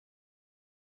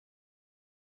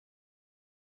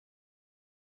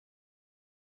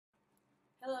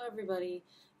Hello, everybody.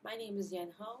 My name is Yan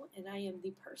Ho, and I am the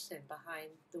person behind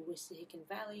the Wissahickon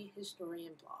Valley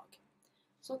Historian blog.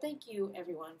 So, thank you,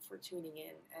 everyone, for tuning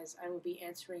in as I will be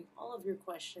answering all of your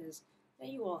questions that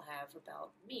you all have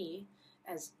about me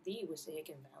as the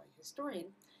Wissahickon Valley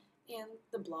historian and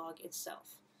the blog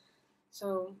itself.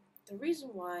 So, the reason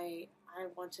why I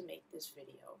want to make this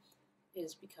video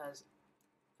is because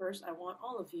first, I want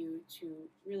all of you to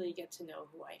really get to know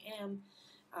who I am,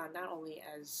 not only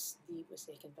as the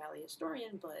Wissahickon Valley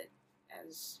historian, but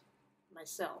as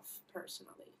myself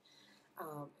personally.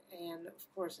 And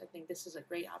of course, I think this is a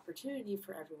great opportunity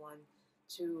for everyone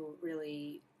to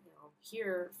really,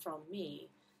 hear from me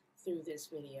through this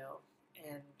video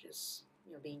and just,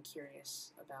 being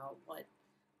curious about what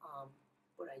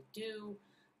I do,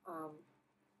 um,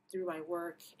 through my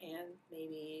work, and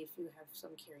maybe if you have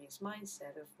some curious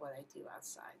mindset of what I do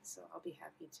outside. So I'll be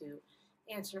happy to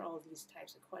answer all of these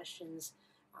types of questions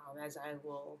as I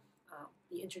will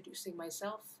be introducing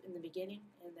myself in the beginning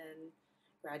and then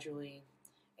gradually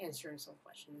answering some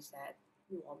questions that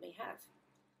you all may have.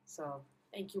 So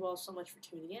thank you all so much for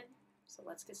tuning in. So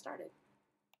let's get started.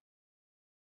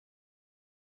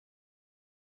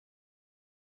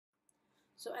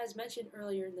 So as mentioned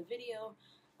earlier in the video,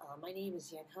 my name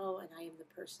is Yan Ho, and I am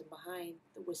the person behind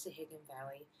the Wissahickon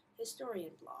Valley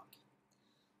Historian blog.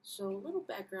 So a little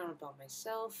background about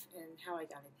myself and how I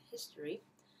got into history.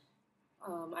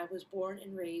 I was born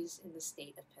and raised in the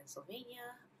state of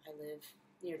Pennsylvania. I live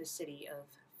near the city of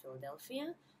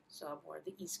Philadelphia, so I'm more of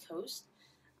the East Coast.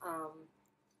 Um,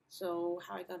 so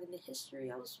how I got into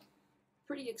history, I was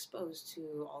pretty exposed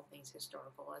to all things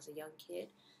historical as a young kid,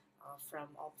 from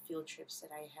all the field trips that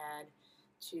I had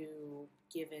to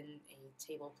given a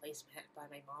table placement by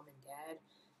my mom and dad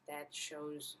that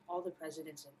shows all the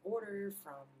presidents in order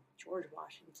from George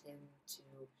Washington to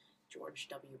George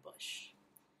W. Bush.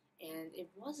 And it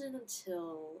wasn't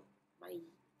until my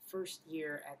first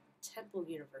year at Temple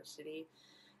University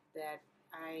that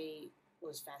I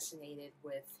was fascinated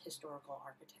with historical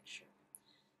architecture.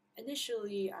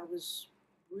 Initially, I was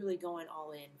really going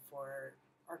all in for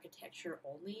architecture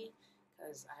only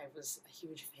because I was a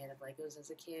huge fan of Legos as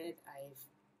a kid. I've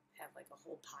had like a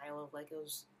whole pile of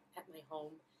Legos at my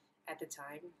home at the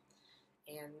time,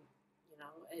 and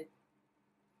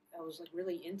I was like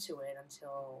really into it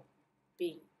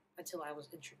being until I was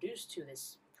introduced to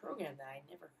this program that I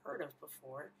never heard of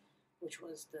before, which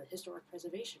was the historic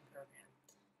preservation program.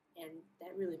 And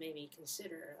that really made me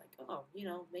consider, like, oh,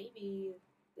 maybe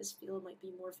this field might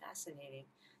be more fascinating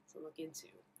to look into.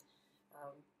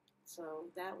 Um, so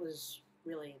that was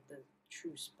really the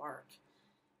true spark.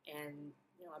 And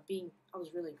I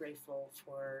was really grateful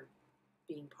for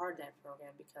being part of that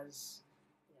program because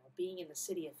being in the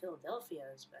city of Philadelphia,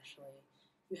 especially,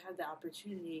 you have the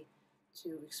opportunity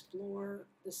to explore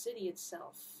the city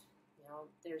itself.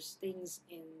 There's things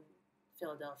in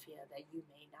Philadelphia that you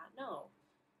may not know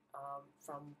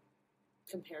from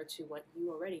compared to what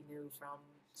you already knew from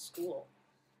school.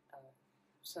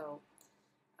 So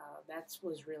that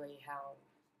was really how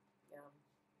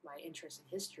my interest in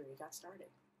history got started.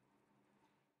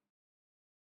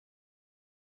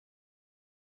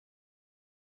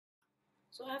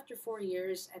 So after 4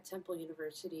 years at Temple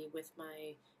University with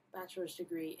my bachelor's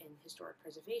degree in historic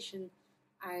preservation,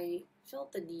 I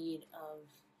felt the need of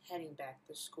heading back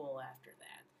to school after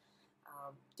that.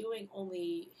 Doing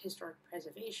only historic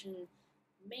preservation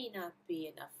may not be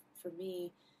enough for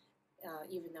me,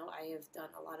 even though I have done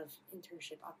a lot of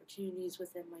internship opportunities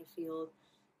within my field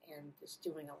and just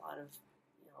doing a lot of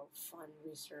fun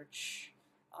research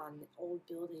on old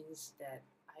buildings that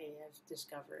I have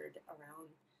discovered around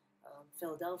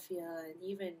Philadelphia and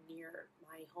even near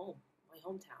my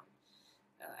hometown,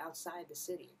 outside the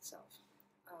city itself.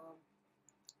 Um,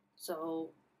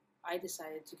 so I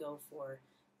decided to go for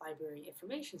library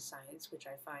information science, which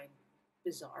I find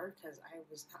bizarre because I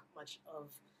was not much of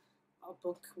a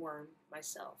bookworm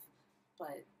myself.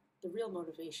 But the real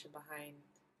motivation behind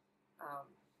um,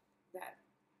 that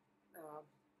um,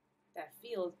 that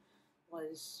field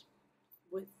was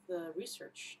with the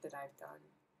research that I've done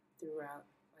throughout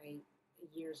my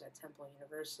years at Temple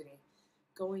University,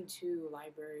 going to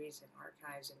libraries and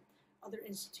archives and other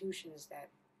institutions that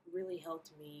really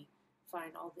helped me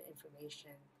find all the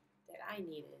information that I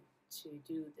needed to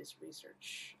do this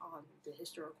research on the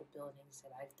historical buildings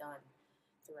that I've done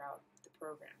throughout the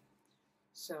program.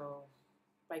 So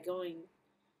by going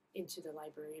into the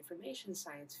library information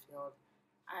science field,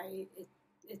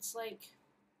 it's like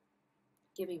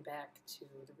giving back to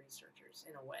the researchers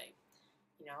in a way.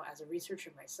 As a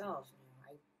researcher myself,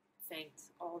 I thanked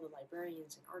all the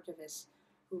librarians and archivists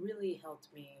who really helped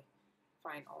me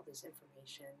find all this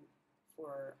information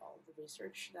for all the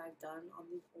research that I've done on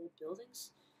the old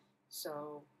buildings.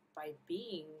 So by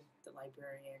being the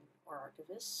librarian or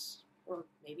archivist, or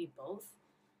maybe both,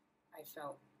 I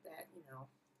felt that,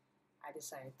 I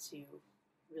decided to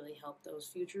really help those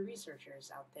future researchers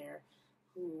out there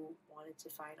who wanted to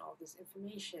find all this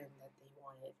information that they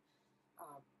wanted.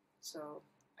 Um, so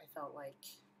I felt like,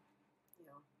 you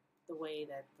know, the way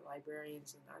that the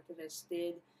librarians and archivists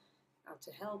did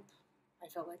to help, I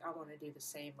felt like I want to do the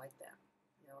same like them.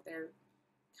 They're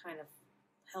kind of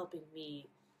helping me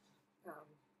um,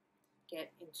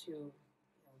 get into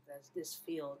this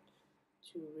field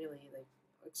to really like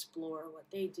explore what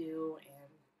they do and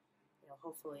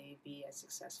hopefully be as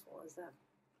successful as them.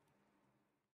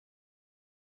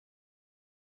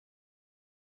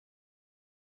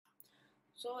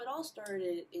 So it all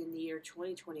started in the year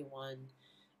 2021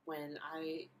 when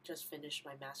I just finished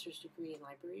my master's degree in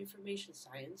library information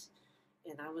science,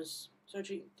 and I was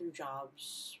searching through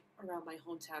jobs around my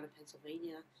hometown of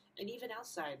Pennsylvania and even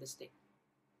outside the state.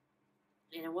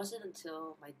 And it wasn't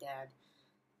until my dad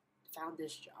found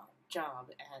this job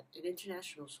at an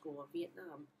international school in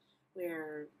Vietnam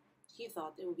where he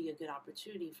thought it would be a good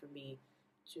opportunity for me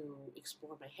to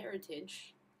explore my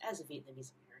heritage as a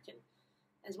Vietnamese American,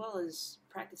 as well as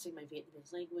practicing my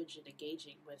Vietnamese language and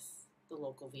engaging with the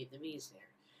local Vietnamese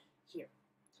here.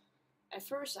 At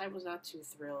first, I was not too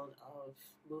thrilled of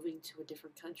moving to a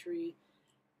different country,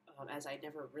 as I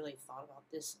never really thought about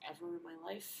this ever in my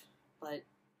life. But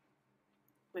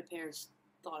my parents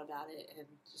thought about it and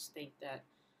just think that,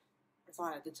 I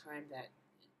thought at the time that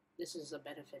this is a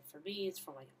benefit for me, it's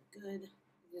for my own good.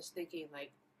 Just thinking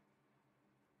like,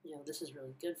 this is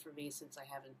really good for me since I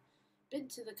haven't been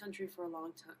to the country for a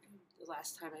long time. The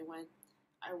last time I went,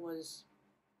 I was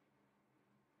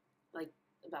like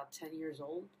about 10 years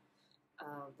old.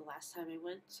 The last time I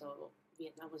went, so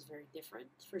Vietnam was very different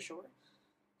for sure.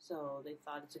 So they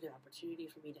thought it's a good opportunity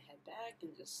for me to head back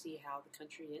and just see how the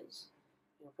country is.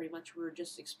 Pretty much we're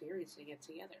just experiencing it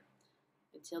together.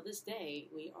 Until this day,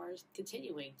 we are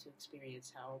continuing to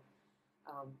experience how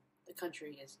the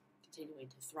country is continuing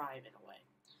to thrive in a way.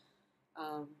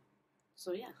 Um,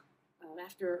 so yeah,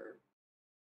 after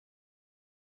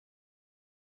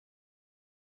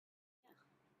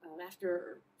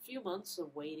after a few months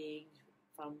of waiting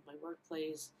from my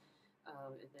workplace,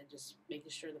 and then just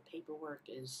making sure the paperwork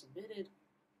is submitted,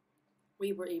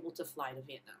 we were able to fly to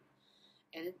Vietnam.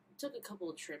 And it took a couple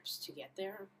of trips to get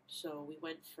there. So we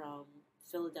went from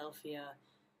Philadelphia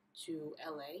to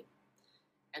LA,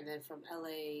 and then from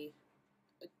LA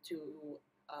to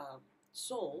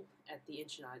Seoul at the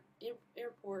Incheon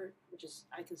Airport, which is,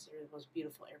 I consider, the most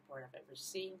beautiful airport I've ever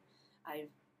seen.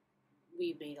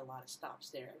 We made a lot of stops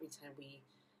there every time we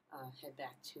head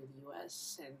back to the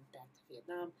U.S. and back to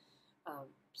Vietnam.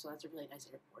 So that's a really nice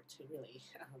airport to really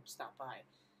stop by.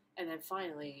 And then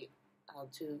finally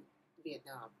to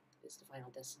Vietnam is the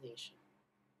final destination.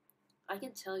 I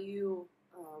can tell you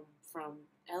from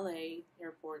LA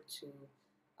airport to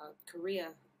Korea,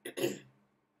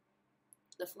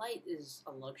 the flight is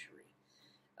a luxury.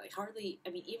 Like hardly, I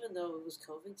mean, even though it was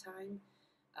COVID time,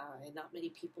 and not many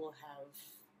people have,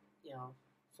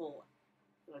 full,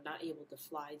 not able to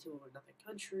fly to another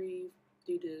country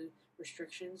due to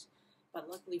restrictions. But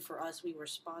luckily for us, we were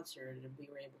sponsored and we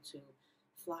were able to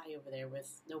fly over there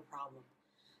with no problem.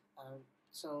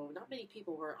 So not many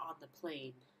people were on the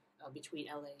plane between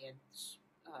LA and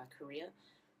Korea,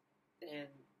 and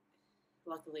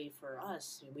luckily for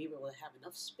us, we were able to have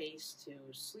enough space to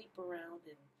sleep around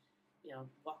and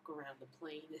walk around the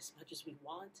plane as much as we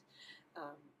want.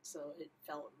 So it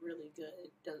felt really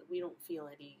good. We don't feel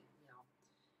any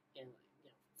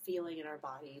feeling in our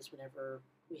bodies whenever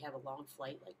we have a long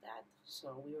flight like that.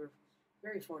 So we were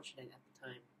very fortunate at the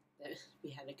time that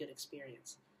we had a good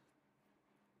experience.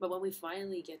 But when we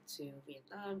finally get to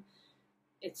Vietnam,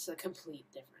 it's a complete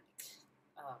different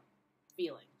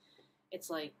feeling. It's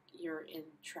like you're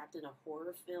trapped in a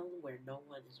horror film where no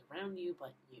one is around you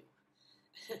but you,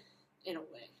 in a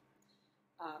way.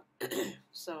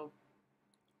 So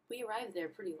we arrived there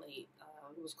pretty late.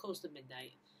 It was close to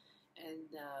midnight,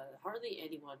 and hardly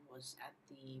anyone was at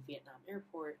the Vietnam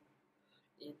airport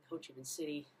in Ho Chi Minh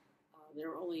City. There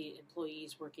were only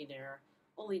employees working there,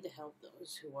 only to help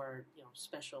those who are,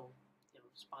 special,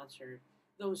 sponsored,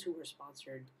 those who were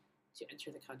sponsored to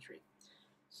enter the country.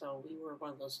 So we were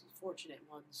one of those fortunate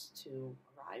ones to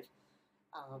arrive.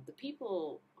 The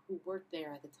people who worked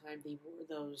there at the time, they wore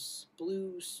those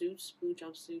blue suits, blue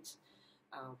jumpsuits,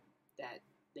 that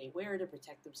they wear to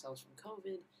protect themselves from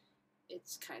COVID.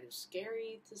 It's kind of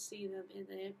scary to see them in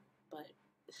it, but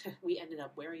we ended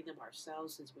up wearing them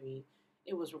ourselves since we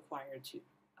it was required to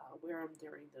wear them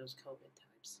during those COVID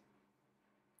times.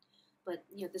 But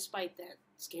despite that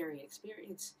scary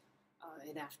experience,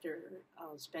 and after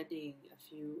spending a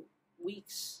few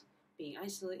weeks being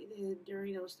isolated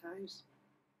during those times,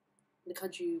 the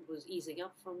country was easing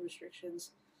up from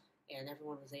restrictions, and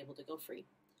everyone was able to go free.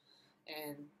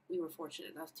 And we were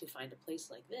fortunate enough to find a place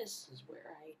like this, is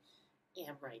where I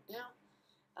am right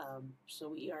now. So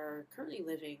we are currently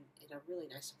living in a really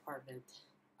nice apartment,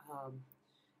 um,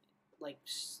 like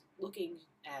looking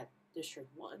at District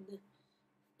 1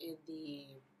 in the,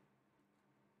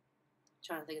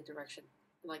 trying to think of direction,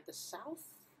 in like the south,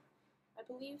 I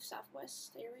believe,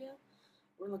 southwest area.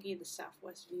 We're looking at the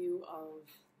southwest view of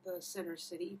the center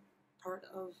city part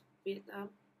of Vietnam,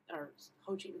 or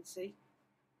Ho Chi Minh City.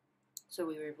 So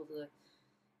we were able to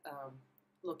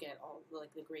look at all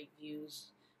like the great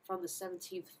views from the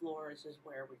 17th floor. Is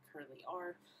where we currently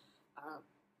are.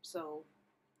 So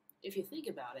if you think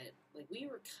about it, like we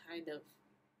were kind of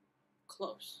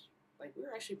close. Like we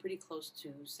were actually pretty close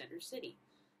to Center City.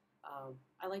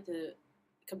 I like to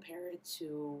compare it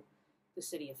to the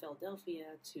city of Philadelphia,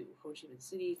 to Ho Chi Minh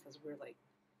City, because we're like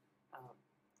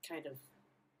kind of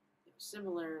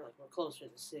similar. Like we're closer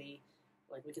to the city.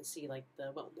 Like we can see like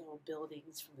the well-known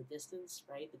buildings from the distance,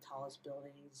 right? The tallest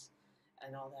buildings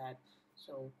and all that.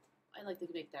 So I like to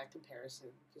make that comparison,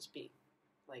 just be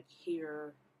like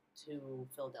here to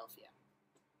Philadelphia.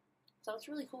 So it's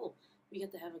really cool. We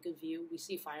get to have a good view. We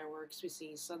see fireworks. We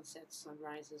see sunsets,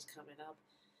 sunrises coming up.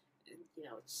 And,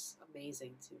 it's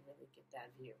amazing to really get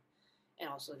that view. And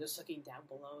also just looking down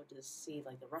below to see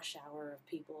like the rush hour of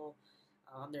people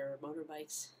on their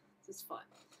motorbikes. It's fun.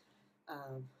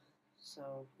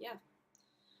 So, yeah.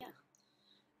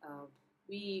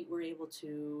 We were able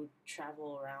to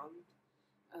travel around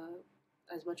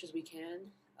as much as we can,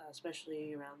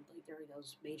 especially around like during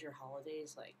those major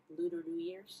holidays like Lunar New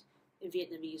Year's. In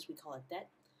Vietnamese, we call it Tet.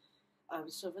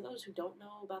 So for those who don't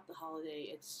know about the holiday,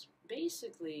 it's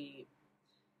basically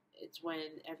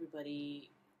when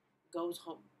everybody goes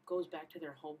back to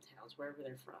their hometowns, wherever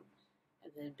they're from,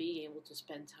 and then being able to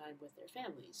spend time with their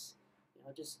families.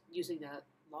 Just using that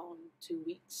long 2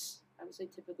 weeks. I would say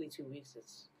typically 2 weeks.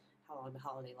 It's how long the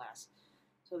holiday lasts.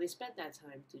 So they spent that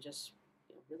time to just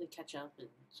really catch up and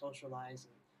socialize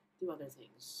and do other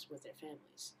things with their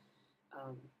families.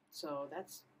 So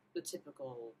that's the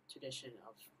typical tradition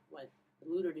of what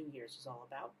Lunar New Year's is all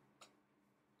about.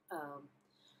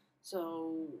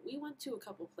 So we went to a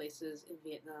couple places in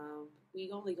Vietnam.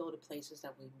 We only go to places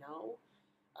that we know.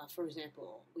 For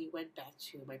example, we went back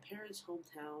to my parents'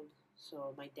 hometown.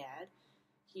 So my dad,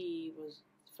 he was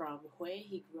from Hue.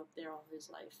 He grew up there all his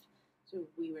life. So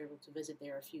we were able to visit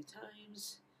there a few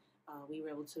times. We were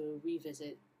able to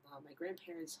revisit my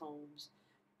grandparents' homes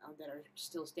that are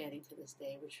still standing to this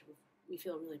day, which we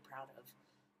feel really proud of.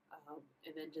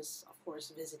 And then just, of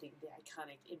course, visiting the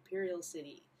iconic Imperial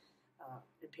City,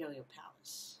 Imperial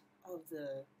Palace of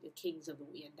the kings of the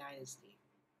Nguyen Dynasty.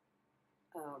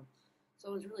 So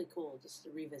it was really cool just to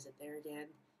revisit there again,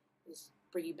 just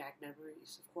bringing back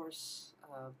memories, of course,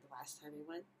 of the last time we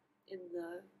went in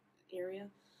the area.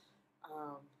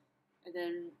 And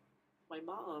then my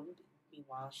mom,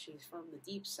 meanwhile, she's from the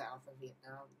deep south of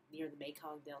Vietnam, near the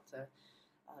Mekong Delta,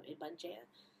 in Ban Gia.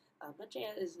 Ban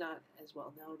Gia is not as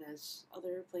well known as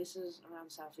other places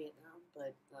around South Vietnam,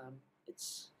 but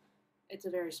it's a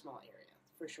very small area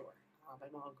for sure. My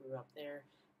mom grew up there.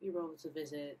 We were able to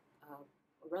visit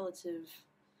a relative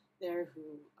there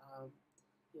who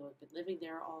had been living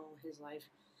there all his life.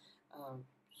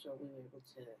 So we were able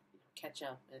to catch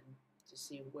up and to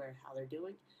see how they're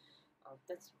doing.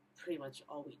 That's pretty much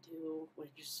all we do. We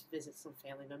just visit some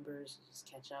family members and just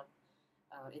catch up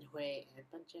in Hue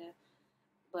and Ban Gia.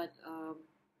 But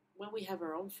when we have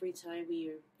our own free time, we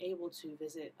are able to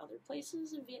visit other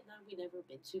places in Vietnam we've never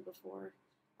been to before.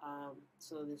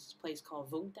 So this place called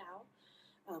Vung Tau.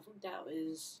 Vung Tau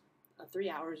is 3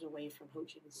 hours away from Ho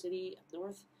Chi Minh City up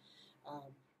north.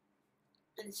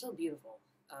 And it's so beautiful.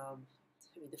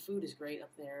 The food is great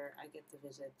up there. I get to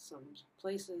visit some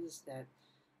places that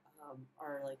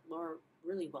are like more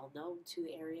really well known to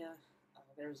the area.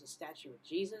 There's a statue of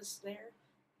Jesus there,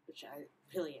 which I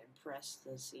really am impressed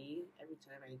to see every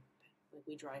time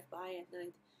we drive by at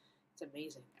night. It's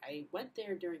amazing. I went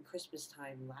there during Christmas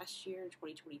time last year,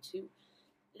 2022, and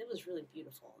it was really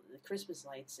beautiful. The Christmas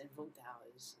lights in Vung Tau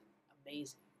is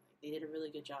amazing. They did a really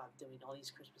good job doing all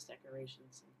these Christmas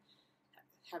decorations and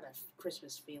have that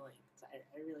Christmas feeling. So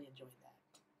I really enjoyed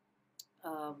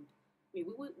that.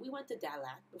 We went to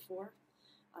Dalat before.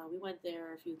 We went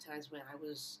there a few times when I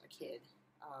was a kid.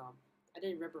 I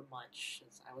didn't remember much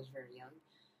since I was very young,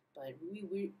 But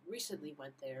we recently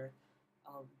went there,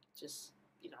 just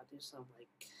do some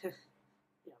like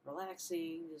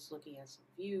relaxing, just looking at some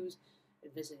views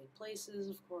and visiting places,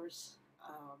 of course.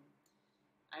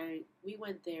 We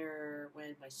went there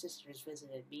when my sisters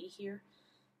visited me here.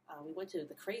 We went to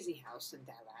the Crazy House in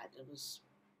Dalat. It was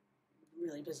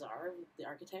really bizarre with the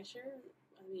architecture.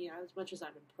 I mean, as much as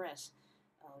I'm impressed,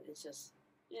 it's just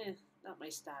not my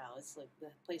style. It's like the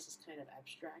place is kind of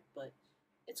abstract, but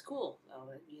it's cool.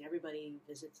 I mean, everybody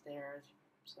visits there,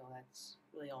 so that's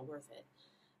really all worth it.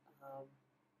 Um,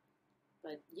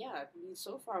 but yeah, I mean,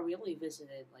 so far we only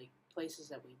visited like places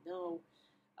that we know.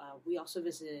 We also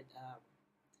visited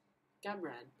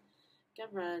Gamran.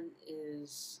 Gamran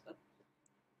is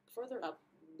further up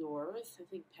north, I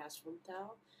think past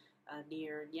Funtao,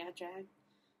 near Nyajang,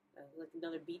 like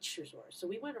another beach resort. So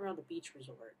we went around the beach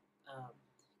resort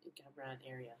in Gamran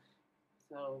area.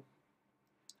 So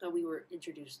we were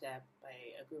introduced that by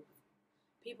a group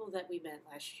of people that we met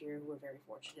last year who were very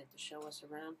fortunate to show us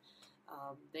around.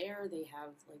 There they have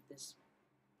like this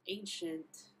ancient,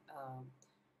 what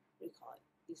do you call it?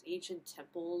 These ancient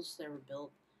temples that were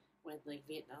built when like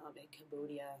Vietnam and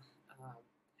Cambodia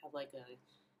have like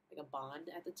a bond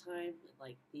at the time,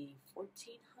 like the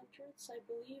 1400s, I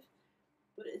believe.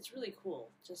 But it's really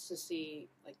cool just to see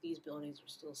like these buildings are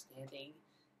still standing,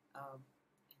 and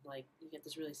like you get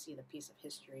to really see the piece of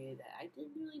history that I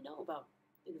didn't really know about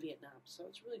in Vietnam. So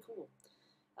it's really cool.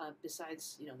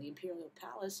 Besides, the Imperial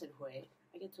Palace in Hue,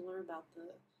 I get to learn about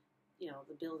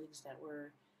the buildings that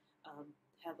were um,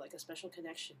 have like a special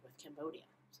connection with Cambodia.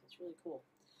 So it's really cool.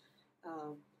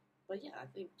 Um, but yeah, I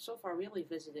think so far we only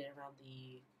visited around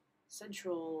the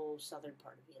central southern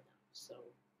part of Vietnam. So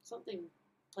something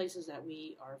places that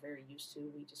we are very used to.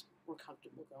 We just were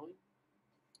comfortable going.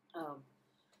 Um,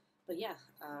 but yeah,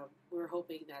 we're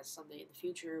hoping that someday in the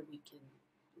future we can,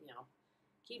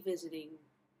 keep visiting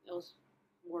those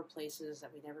more places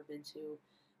that we've never been to.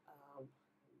 Um,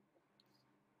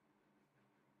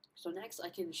 so next, I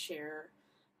can share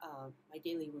my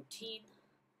daily routine,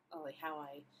 like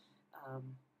um,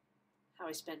 how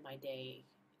I spend my day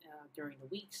during the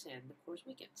weeks and of course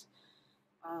weekends.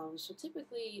 So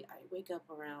typically, I wake up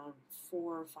around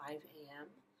 4 or 5 a.m.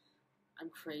 I'm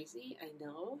crazy, I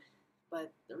know,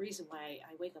 but the reason why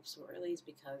I wake up so early is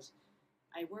because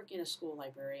I work in a school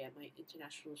library at my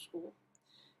international school,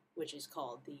 which is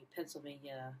called the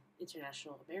Pennsylvania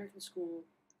International American School.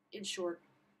 In short,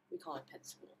 we call it Penn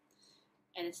School.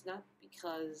 And it's not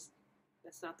because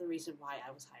that's not the reason why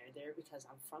I was hired there, because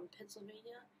I'm from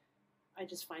Pennsylvania. I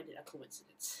just find it a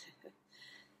coincidence.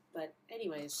 But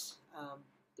anyways,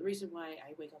 the reason why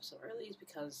I wake up so early is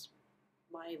because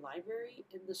my library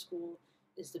in the school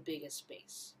is the biggest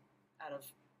space out of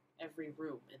every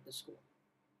room in the school.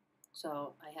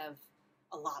 So I have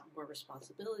a lot more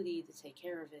responsibility to take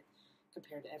care of it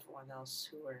compared to everyone else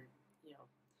who are, you know,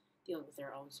 dealing with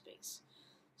their own space.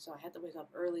 So I had to wake up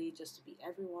early just to beat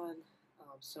everyone,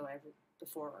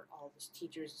 before all the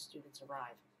teachers and students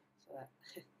arrive, so that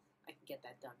I can get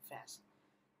that done fast.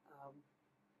 Um,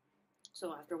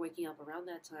 so after waking up around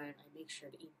that time, I make sure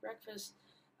to eat breakfast.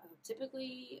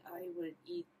 Typically, I would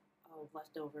eat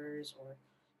leftovers or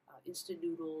instant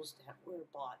noodles that were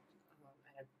bought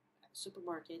at a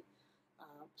supermarket.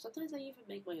 Sometimes I even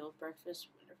make my own breakfast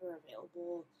whenever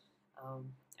available.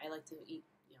 I like to eat,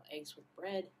 eggs with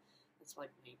bread. That's like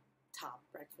my top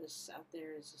breakfast out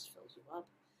there. It just fills you up.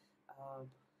 Um,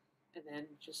 and then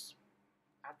just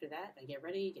after that, I get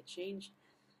ready, get changed.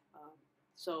 Um,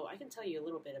 so I can tell you a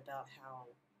little bit about how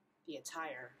the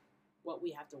attire, what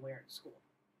we have to wear at school.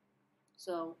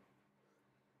 So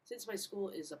since my school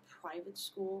is a private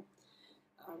school,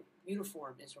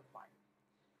 uniform is required.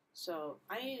 So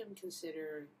I am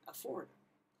considered a foreigner.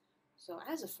 So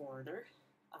as a foreigner,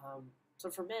 so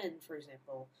for men, for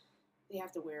example, they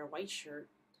have to wear a white shirt,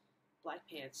 black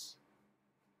pants,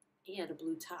 and a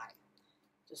blue tie,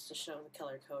 just to show the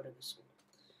color code of the school.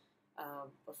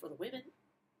 But for the women,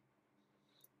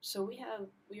 so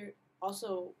we're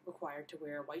also required to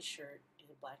wear a white shirt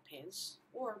and black pants,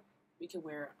 or we can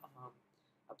wear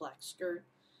a black skirt,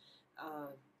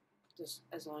 just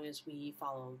as long as we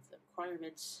follow the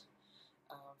requirements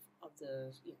of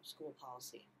the school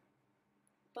policy.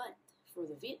 But for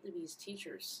the Vietnamese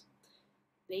teachers,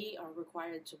 they are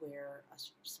required to wear a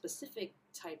specific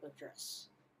type of dress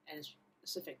and a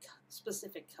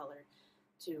specific color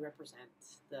to represent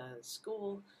the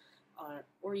school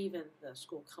or even the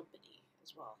school company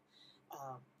as well.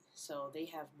 Um, so they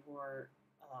have more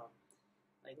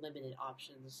like limited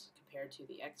options compared to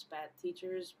the expat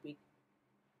teachers.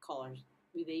 Call our,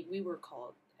 we were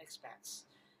called expats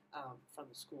from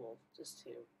the school just to,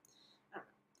 I don't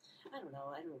know. I don't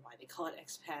know why they call it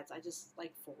expats. I just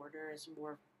like foreigner is a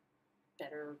more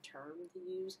better term to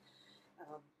use.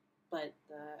 Um, but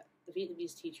the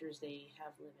Vietnamese teachers, they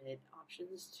have limited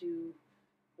options to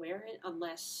wear it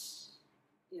unless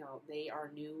they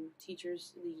are new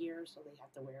teachers in the year, so they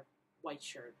have to wear white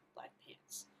shirt, black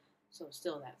pants. So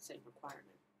still that same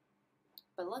requirement.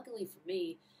 But luckily for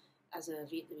me, as a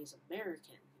Vietnamese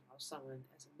American, someone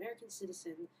as an American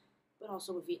citizen, but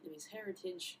also with Vietnamese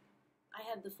heritage, I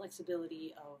have the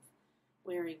flexibility of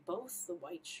wearing both the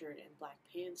white shirt and black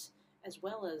pants, as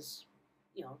well as,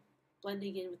 you know,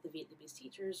 blending in with the Vietnamese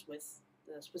teachers with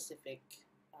the specific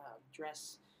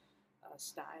dress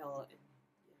style and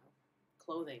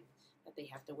clothing that they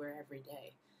have to wear every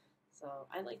day. So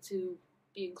I like to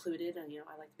be included, and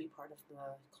I like to be part of the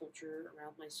culture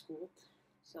around my school.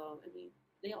 So I mean,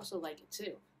 they also like it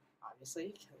too,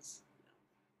 obviously, because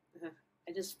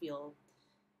I just feel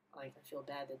like I feel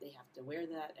bad that they have to wear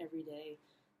that every day.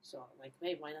 So I'm like,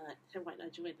 hey, why not? Why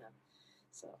not join them?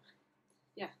 So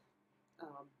yeah, so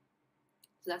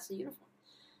that's the uniform.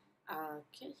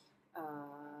 Okay.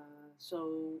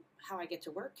 So how I get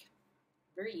to work?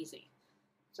 Very easy.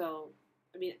 So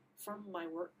I mean, from my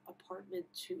work apartment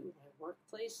to my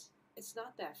workplace, it's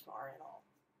not that far at all.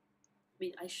 I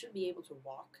mean, I should be able to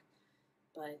walk,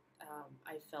 but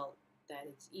I felt that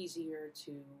it's easier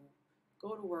to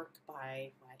go to work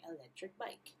by my electric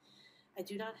bike. I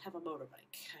do not have a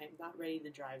motorbike. I'm not ready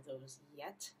to drive those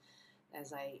yet,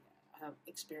 as I am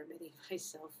experimenting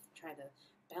myself, trying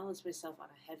to balance myself on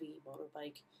a heavy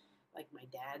motorbike like my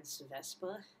dad's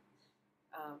Vespa.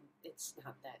 It's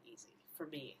not that easy for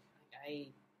me.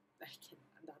 Like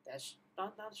I'm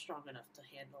not not strong enough to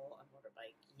handle a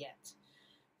motorbike yet.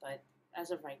 But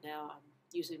as of right now, I'm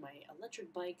using my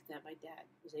electric bike that my dad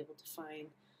was able to find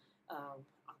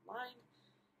online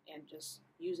and just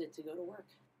use it to go to work.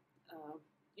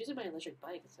 Using my electric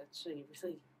bike is actually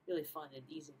really fun and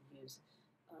easy to use.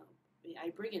 I mean, I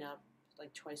bring it up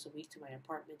like twice a week to my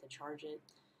apartment to charge it,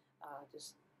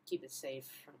 just keep it safe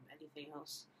from anything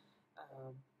else.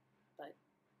 Um, but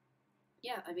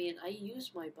yeah, I mean, I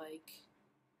use my bike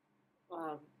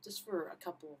just for a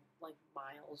couple like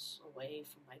miles away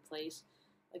from my place,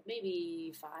 like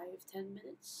maybe 5-10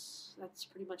 minutes. That's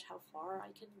pretty much how far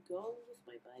I can go with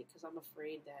my bike because I'm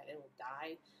afraid that it'll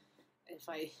die if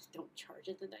I don't charge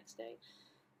it the next day.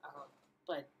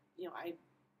 But I'm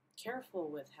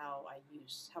careful with how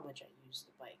much I use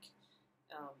the bike.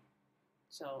 Um,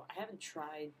 so I haven't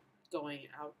tried going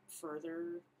out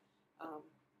further um,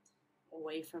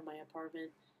 away from my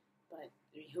apartment, but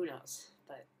I mean, who knows?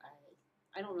 But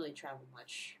I don't really travel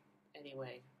much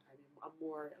anyway. I mean, I'm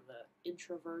more of an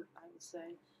introvert, I would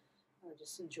say,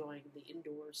 just enjoying the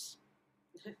indoors.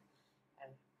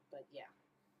 But yeah.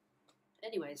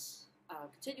 Anyways,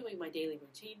 continuing my daily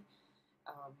routine.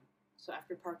 Um, so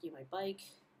after parking my bike,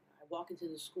 I walk into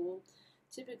the school.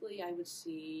 Typically, I would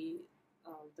see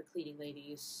the cleaning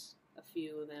ladies, a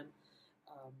few of them,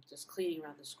 just cleaning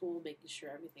around the school, making sure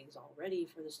everything's all ready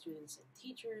for the students and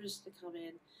teachers to come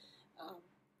in. Um,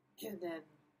 and then,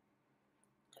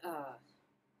 uh,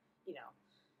 you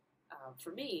know,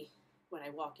 for me, when I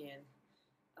walk in,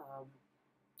 um,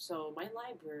 so my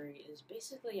library is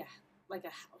basically like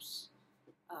a house.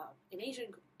 In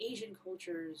Asian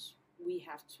cultures, we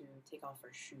have to take off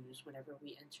our shoes whenever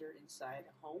we enter inside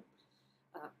a home.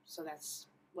 So that's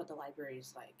what the library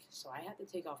is like. So I have to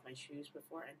take off my shoes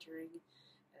before entering,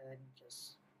 and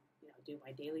just do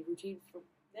my daily routine from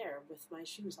there with my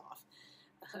shoes off.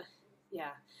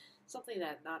 Yeah, something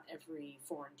that not every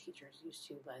foreign teacher is used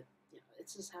to, but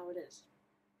it's just how it is.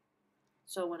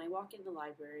 So when I walk in the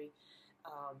library,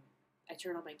 um, I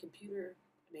turn on my computer,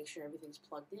 make sure everything's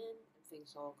plugged in,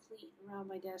 everything's all clean around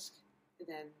my desk, and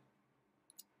then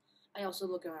I also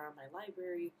look around my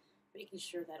library, making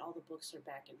sure that all the books are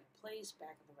back in their place,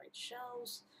 back on the right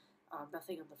shelves,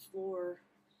 nothing on the floor.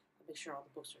 I make sure all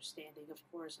the books are standing, of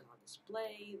course, and on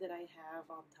display that I have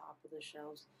on top of the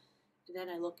shelves. And then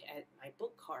I look at my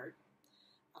book cart.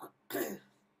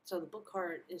 So the book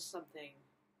cart is something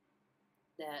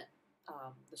that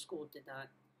the school did not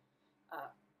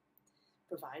uh,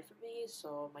 provide for me.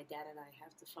 So my dad and I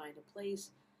have to find a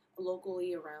place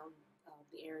locally around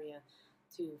the area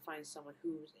to find someone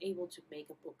who's able to make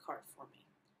a book cart for me.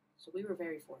 So we were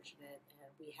very fortunate, and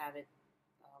we have it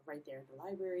right there in the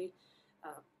library.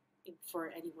 Uh, for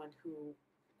anyone who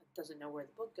doesn't know where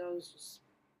the book goes, just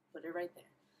put it right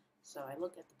there. So I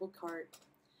look at the book cart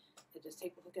and just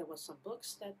take a look at what some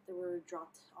books that were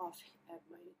dropped off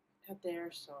at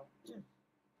there. So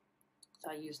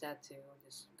I use that to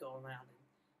just go around and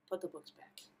put the books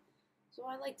back. So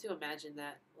I like to imagine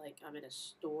that like I'm in a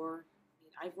store,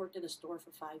 I've worked in a store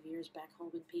for 5 years back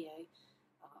home in PA.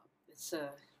 It's a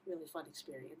really fun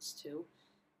experience too.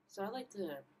 So I like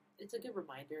to. It's a good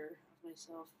reminder of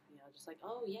myself. Just like,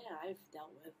 oh yeah, I've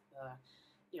dealt with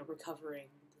recovering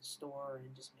the store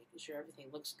and just making sure everything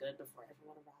looks good before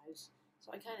everyone arrives.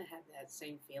 So I kind of have that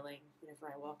same feeling whenever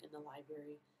I walk in the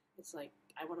library. It's like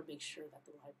I want to make sure that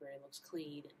the library looks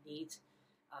clean and neat,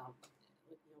 um,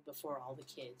 before all the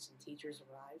kids and teachers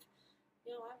arrive.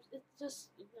 It's just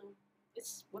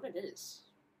it's what it is,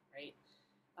 right?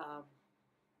 Um,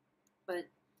 but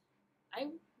I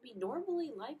mean,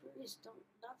 normally libraries don't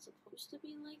not supposed to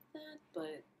be like that,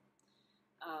 but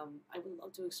I would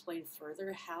love to explain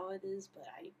further how it is. But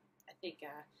I think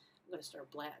I'm going to start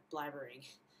blabbering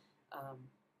um,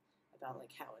 about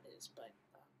like how it is. But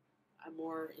I'm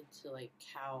more into like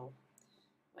how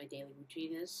my daily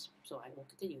routine is, so I will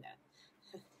continue that.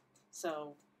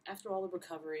 So after all the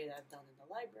recovery that I've done in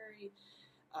the library,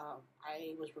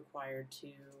 I was required to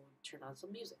turn on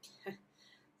some music.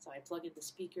 So I plug in the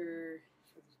speaker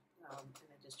and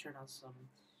I just turn on some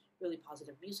really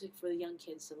positive music for the young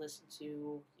kids to listen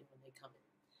to when they come in.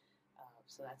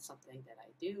 So that's something that I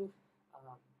do.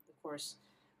 Of course,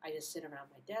 I just sit around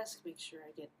my desk, make sure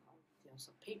I get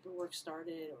some paperwork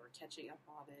started or catching up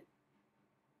on it,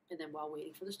 and then while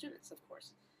waiting for the students, of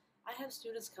course. I have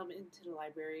students come into the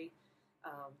library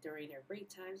during their break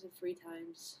times and free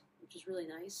times, which is really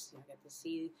nice. I get to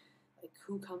see like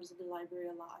who comes into the library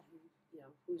a lot,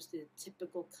 who's the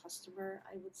typical customer,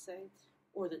 I would say,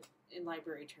 or in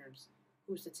library terms,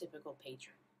 who's the typical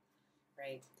patron,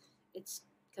 right? It's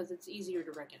because it's easier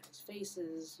to recognize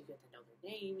faces, you get to know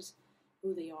their names,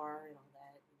 who they are, and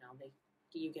all that.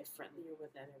 You get friendlier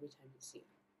with them every time you see them.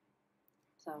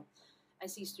 So I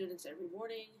see students every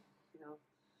morning,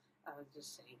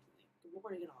 just saying good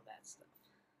morning and all that stuff.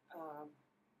 Um,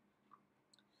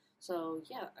 so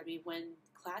yeah, I mean, when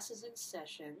class is in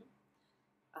session,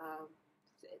 um,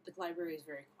 the library is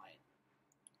very quiet.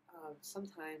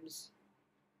 Sometimes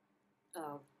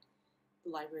um,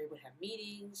 the library would have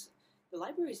meetings. The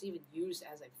library is even used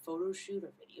as a photo shoot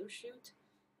or video shoot,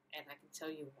 and I can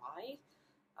tell you why.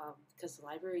 Because the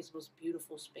library is the most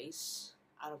beautiful space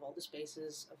out of all the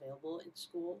spaces available in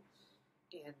school,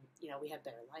 and we have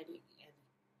better lighting and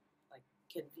like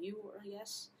kid view, I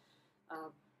guess.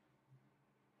 Um,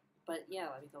 but yeah,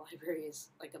 I mean the library is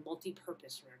like a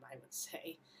multi-purpose room, I would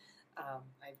say.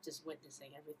 I'm just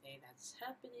witnessing everything that's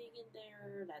happening in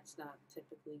there. That's not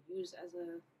typically used as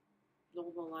a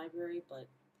normal library, but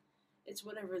it's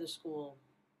whatever the school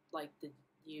like to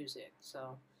use it.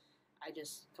 So I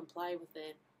just comply with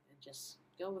it and just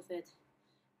go with it,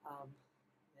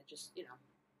 and just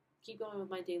keep going with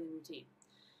my daily routine,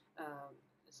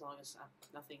 as long as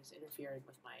nothing's interfering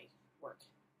with my work.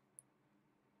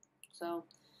 So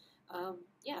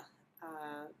yeah,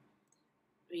 I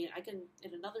mean, I can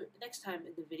next time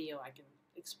in the video I can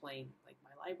explain like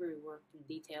my library work in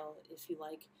detail if you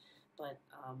like, but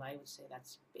I would say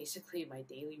that's basically my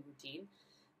daily routine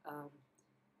um,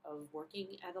 of working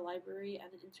at a library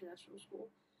at an international school.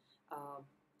 Um,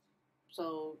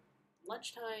 so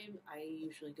lunchtime I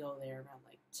usually go there around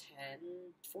like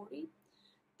 10:40.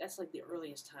 That's like the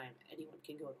earliest time anyone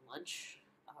can go to lunch.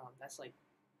 That's like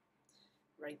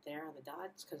right there on the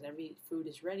dots because every food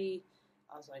is ready.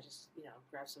 So I just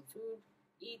grab some food,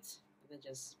 eat, and then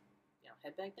just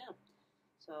head back down.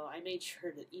 So I made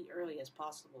sure to eat early as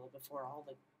possible before all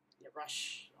the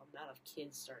rush amount of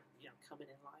kids start coming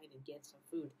in line and get some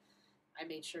food. I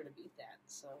made sure to beat that.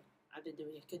 So I've been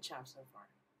doing a good job so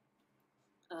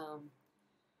far. Um,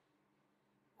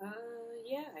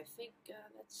 yeah, I think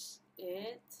that's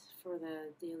it for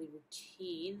the daily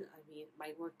routine. I mean,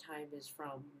 my work time is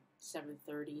from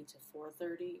 7:30 to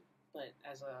 4:30, but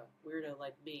as a weirdo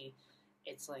like me,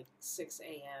 it's like 6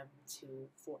 a.m. to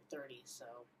 4:30, so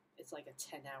it's like a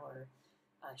 10-hour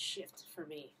shift for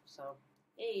me. So,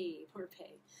 hey, more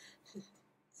pay.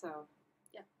 So,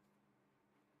 yeah,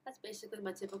 that's basically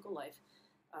my typical life.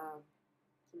 Um,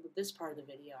 with this part of the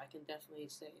video, I can definitely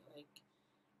say like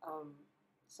um,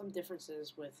 some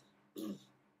differences with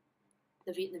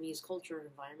the Vietnamese culture and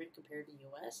environment compared to the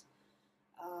U.S.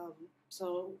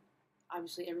 So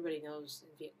obviously everybody knows in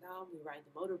Vietnam we ride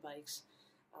the motorbikes,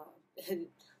 and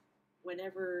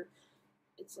whenever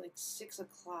it's like 6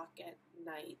 o'clock at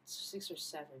night, 6 or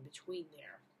 7 between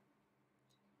there,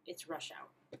 it's rush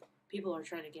hour. People are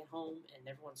trying to get home and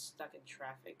everyone's stuck in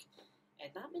traffic,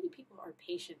 and not many people are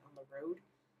patient on the road.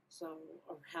 So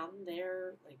around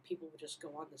there, like people would just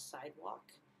go on the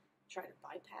sidewalk, try to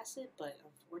bypass it, but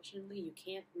unfortunately you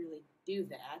can't really do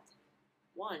that.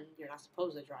 One, you're not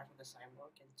supposed to drive on the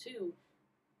sidewalk, and two,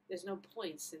 there's no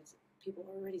point since people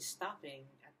are already stopping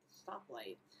at the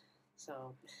stoplight.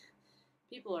 So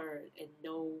people are in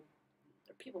no,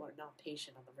 people are not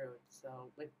patient on the road.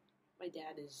 So my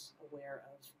dad is aware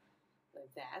of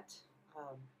that.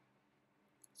 Um,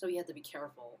 so you have to be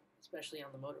careful, especially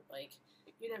on the motorbike.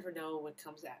 You never know what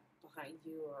comes at behind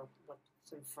you or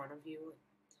what's in front of you.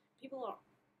 People are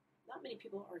not many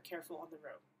people are careful on the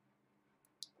road.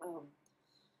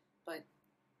 But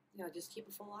just keep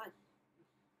a full on.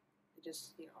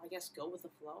 Just I guess go with the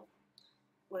flow.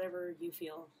 Whatever you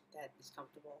feel that is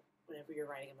comfortable whenever you're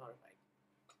riding a motorbike.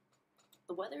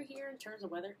 The weather here, in terms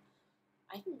of weather,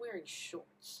 I've been wearing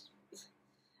shorts.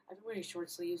 I've been wearing short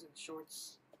sleeves and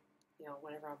shorts,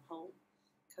 whenever I'm home,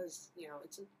 because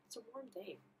it's a warm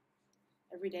day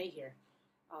every day here.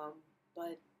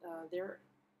 But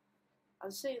I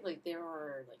would say there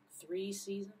are 3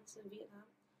 seasons in Vietnam.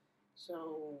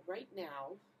 So right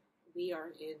now we are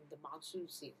in the monsoon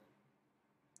season.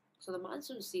 So the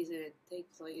monsoon season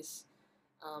takes place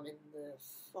in the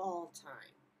fall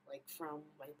time, from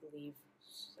I believe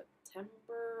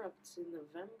September up to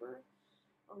November,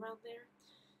 around there.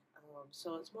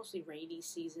 So it's mostly rainy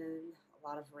season. A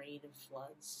lot of rain and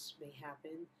floods may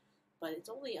happen, but it's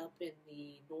only up in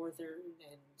the northern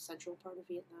and central part of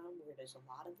Vietnam where there's a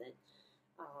lot of it.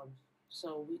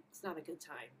 So it's not a good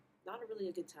time. Not a really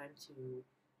a good time to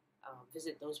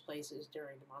visit those places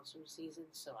during the monsoon season.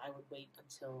 So I would wait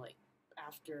until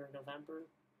after November,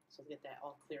 so to get that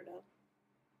all cleared up.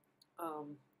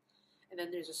 And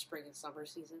then there's a spring and summer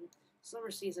season.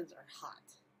 Summer seasons are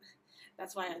hot.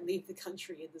 That's why I leave the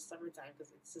country in the summertime,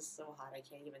 because it's just so hot I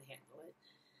can't even handle it.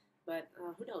 But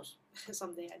who knows?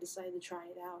 Someday I decided to try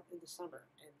it out in the summer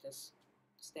and just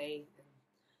stay and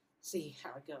see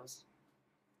how it goes.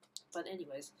 But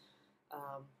anyways,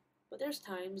 but there's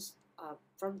times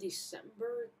from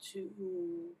December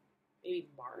to maybe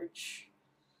March,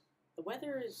 the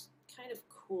weather is kind of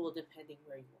cool depending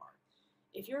where you are.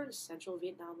 If you're in central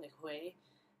Vietnam, like Hue,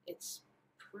 it's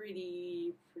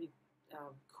pretty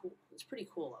cool. It's pretty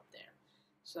cool up there.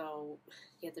 So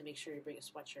you have to make sure you bring a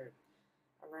sweatshirt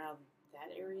around that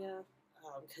area,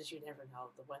 because you never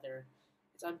know. The weather,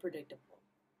 it's unpredictable.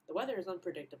 The weather is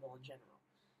unpredictable in general.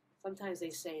 Sometimes they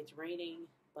say it's raining,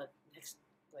 but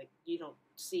you don't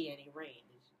see any rain.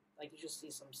 You just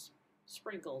see some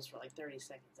sprinkles for 30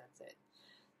 seconds. That's it.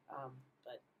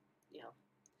 But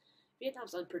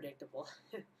Vietnam's unpredictable,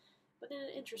 but in an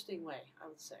interesting way, I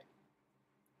would say.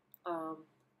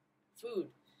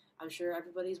 Food. I'm sure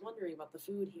everybody's wondering about the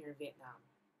food here in Vietnam.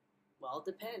 Well,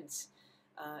 it depends.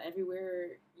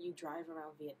 Everywhere you drive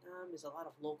around Vietnam, there's a lot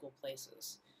of local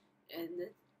places.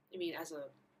 And, as a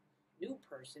new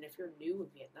person, if you're new in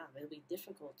Vietnam, it'll be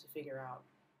difficult to figure out,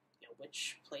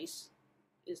 which place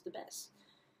is the best.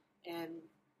 And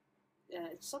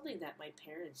it's something that my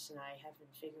parents and I have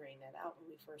been figuring that out when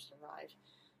we first arrived.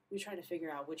 We try to figure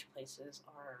out which places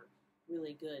are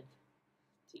really good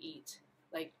to eat.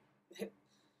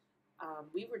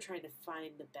 We were trying to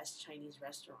find the best Chinese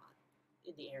restaurant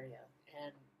in the area.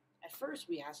 And at first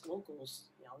we asked locals,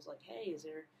 I was like, hey, is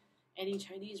there any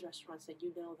Chinese restaurants that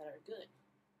you know that are good?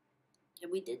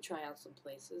 And we did try out some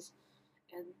places.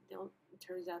 And, it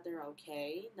turns out they're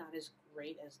okay. Not as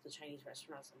great as the Chinese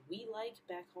restaurants that we like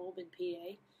back home in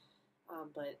PA.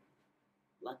 But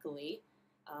luckily,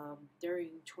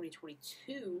 during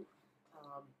 2022,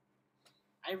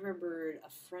 I remembered a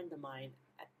friend of mine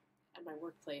at my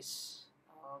workplace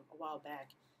a while back.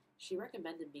 She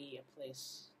recommended me a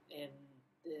place in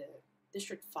the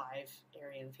District 5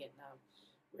 area in Vietnam,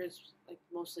 where it's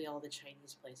mostly all the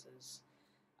Chinese places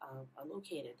are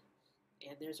located.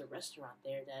 And there's a restaurant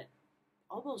there that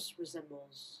almost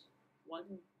resembles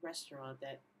one restaurant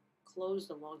that closed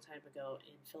a long time ago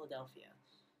in Philadelphia,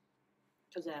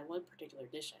 because of that one particular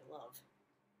dish I love.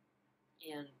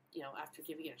 And, after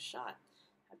giving it a shot,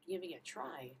 after giving it a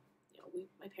try,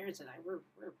 my parents and I, were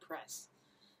impressed.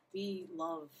 We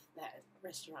love that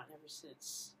restaurant ever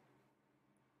since.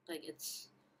 It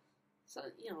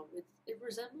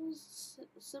resembles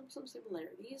some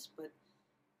similarities, but,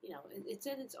 it's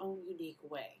in its own unique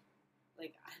way.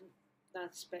 I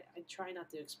try not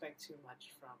to expect too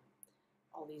much from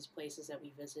all these places that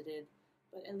we visited,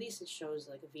 but at least it shows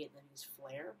a Vietnamese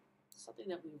flair, something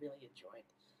that we really enjoyed.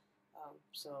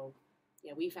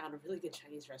 We found a really good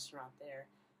Chinese restaurant there.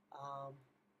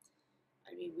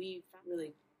 We found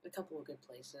really a couple of good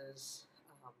places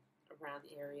around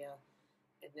the area,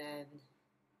 and then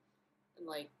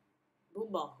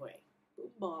Bún Bò Huế.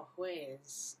 Bún Bò Huế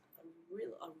is a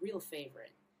real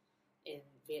favorite in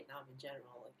Vietnam in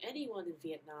general. Anyone in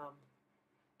Vietnam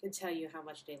can tell you how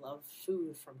much they love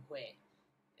food from Hue,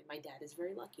 and my dad is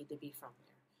very lucky to be from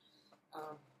there.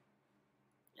 Um,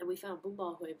 and we found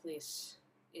Bumbao Hui Place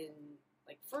in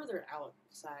like further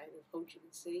outside of Ho Chi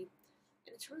Minh City,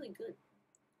 and it's really good,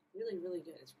 really really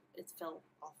good. It felt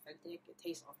authentic. It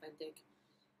tastes authentic.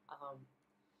 Um,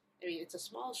 I mean, it's a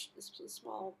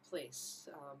small place,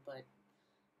 but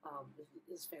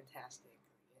it's fantastic.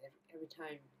 Every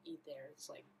time you eat there, it's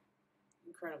like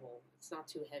incredible. It's not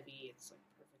too heavy. It's like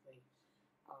perfectly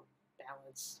um,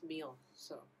 balanced meal.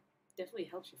 So definitely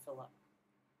helps you fill up.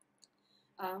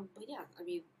 But yeah, I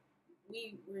mean,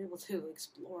 we were able to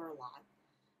explore a lot.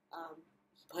 Um,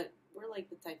 but we're like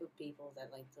the type of people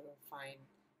that like to find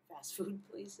fast food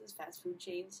places, fast food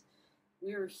chains.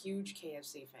 We're huge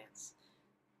KFC fans.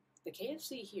 The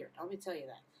KFC here, let me tell you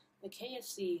that. The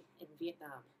KFC in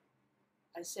Vietnam,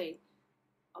 I say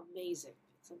amazing.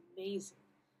 It's amazing.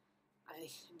 I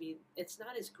mean, it's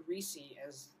not as greasy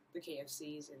as the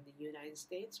KFCs in the United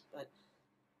States, but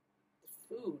the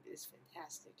food is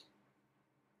fantastic.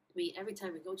 I mean, every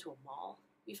time we go to a mall,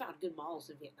 we found good malls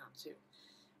in Vietnam too.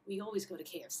 We always go to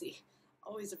KFC.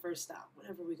 Always the first stop.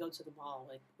 Whenever we go to the mall,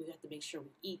 like we have to make sure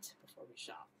we eat before we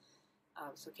shop.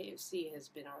 So KFC has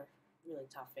been our really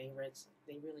top favorites.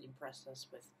 They really impressed us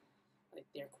with like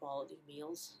their quality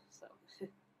meals. So,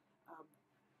 um,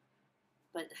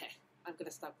 but I'm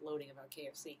gonna stop gloating about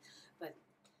KFC. But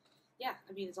yeah,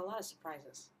 I mean, it's a lot of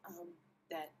surprises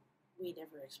that we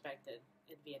never expected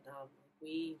in Vietnam. Like,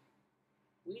 we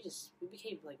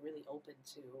became like really open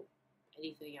to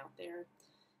anything out there,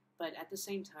 but at the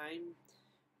same time,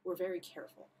 we're very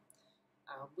careful.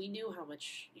 We knew how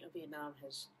much Vietnam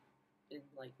has been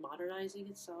like modernizing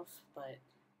itself, but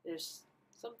there's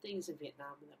some things in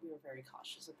Vietnam that we were very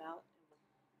cautious about.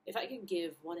 If I can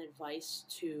give one advice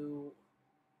to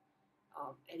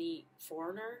any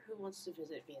foreigner who wants to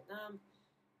visit Vietnam,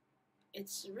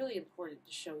 it's really important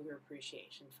to show your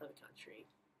appreciation for the country.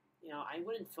 I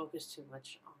wouldn't focus too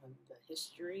much on the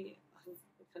history of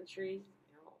the country.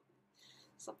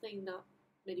 Something not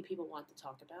many people want to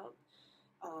talk about.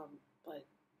 But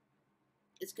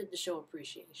it's good to show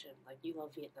appreciation. Like you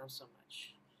love Vietnam so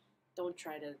much. Don't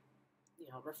try to,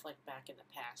 reflect back in the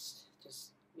past.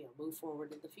 Just move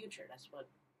forward in the future. That's what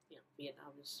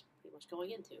Vietnam is pretty much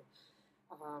going into.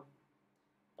 Um,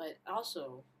 but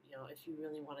also, if you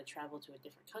really want to travel to a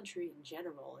different country in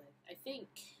general, I think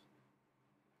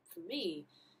for me,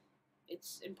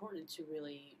 it's important to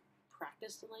really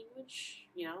practice the language.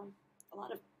 A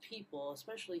lot of people,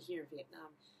 especially here in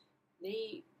Vietnam,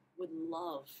 they would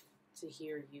love to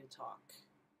hear you talk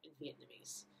in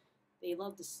Vietnamese. They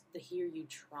love to hear you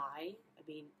try. I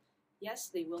mean, yes,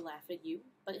 they will laugh at you,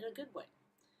 but in a good way.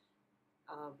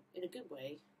 In a good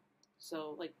way.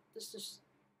 So, like, this just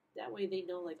that way they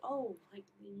know, like, oh, like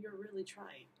you're really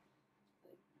trying.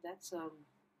 Like, that's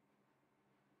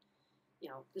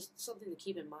just something to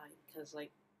keep in mind because,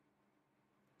 like,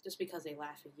 just because they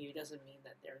laugh at you doesn't mean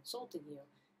that they're insulting you.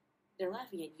 They're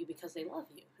laughing at you because they love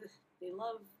you. They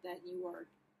love that you are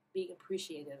being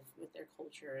appreciative with their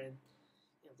culture and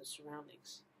the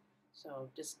surroundings. So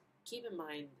just keep in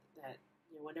mind that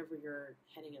whenever you're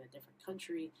heading in a different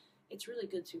country, it's really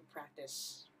good to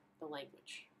practice the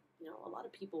language. A lot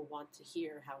of people want to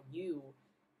hear how you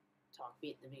talk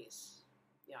Vietnamese.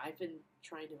 I've been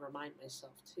trying to remind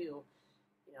myself too.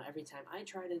 Every time I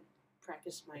try to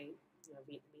practice my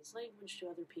Vietnamese language to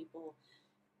other people,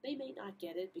 they may not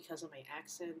get it because of my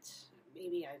accent.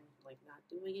 Maybe I'm like not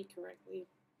doing it correctly,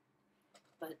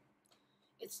 but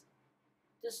it's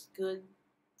just good.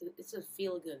 It's a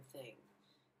feel good thing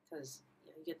because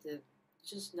you get to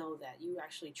just know that you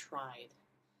actually tried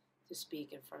to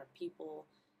speak in front of people,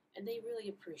 and they really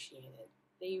appreciate it.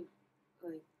 They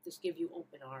like just give you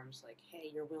open arms, like,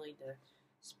 hey, you're willing to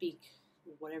speak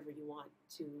whatever you want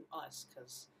to us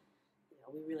because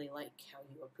we really like how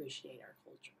you appreciate our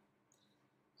culture.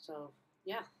 So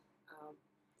yeah,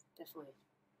 definitely.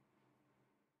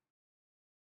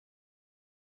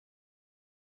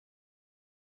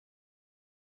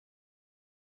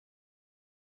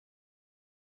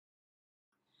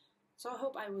 So I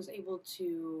hope I was able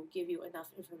to give you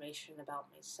enough information about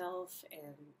myself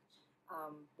and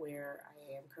where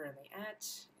I am currently at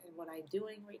and what I'm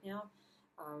doing right now.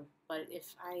 But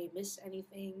if I miss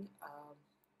anything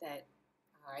that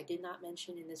I did not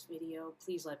mention in this video,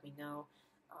 please let me know.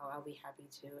 I'll be happy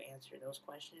to answer those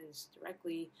questions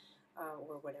directly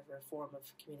or whatever form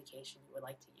of communication you would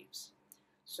like to use.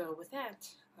 So with that,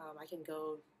 I can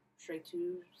go straight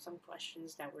to some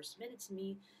questions that were submitted to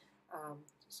me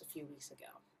just a few weeks ago.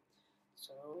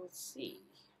 So let's see.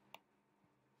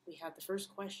 We have the first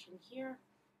question here.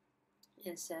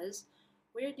 And it says,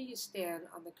 where do you stand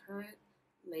on the current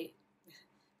late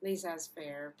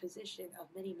laissez-faire position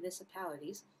of many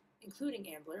municipalities, including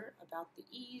Ambler, about the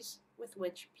ease with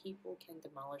which people can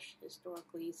demolish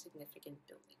historically significant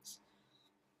buildings.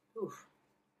 Oof,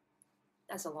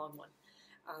 that's a long one.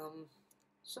 Um,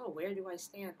 so, where do I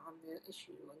stand on the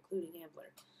issue, including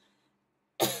Ambler?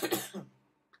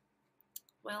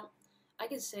 Well, I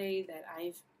can say that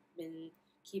I've been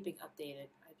keeping updated.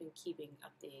 I've been keeping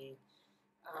updated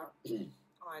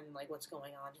on like what's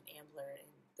going on in Ambler and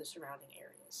the surrounding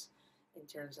areas in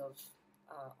terms of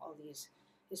all these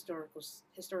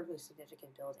historically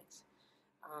significant buildings.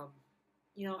 Um,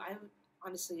 I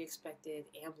honestly expected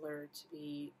Ambler to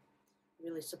be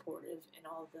really supportive in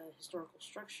all the historical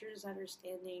structures that are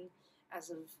standing as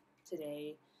of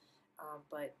today,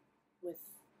 but with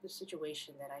the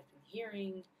situation that I've been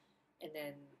hearing, and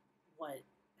then what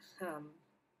um,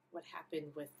 what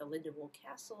happened with the Lindenwold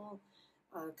Castle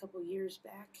a couple years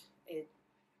back, it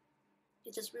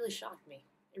just really shocked me.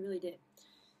 It really did.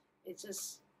 It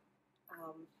just I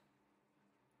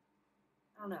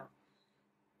don't know.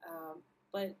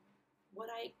 But what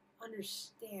I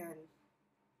understand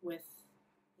with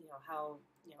how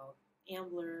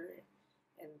Ambler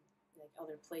and like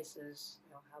other places,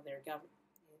 how their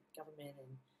government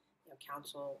and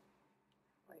council,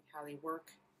 like how they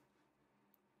work.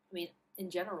 I mean, in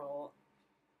general,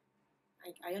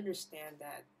 I understand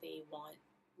that they want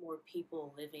more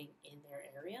people living in their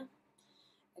area,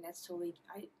 and I totally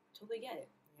get it.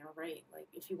 Right? Like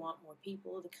if you want more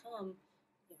people to come,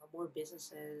 more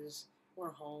businesses,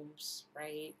 more homes,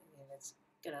 right? I mean, that's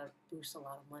gonna boost a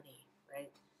lot of money,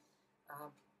 right?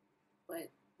 Um,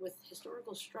 but with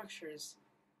historical structures,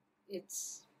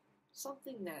 it's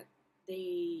something that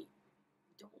they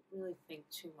don't really think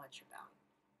too much about,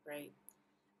 right?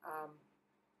 Um,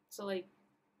 so like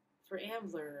for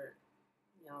Ambler,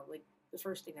 like the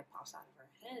first thing that pops out of our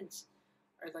heads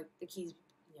are like the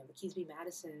Keysby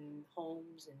Madison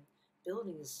homes and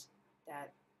buildings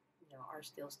that are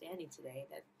still standing today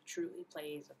that truly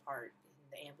plays a part in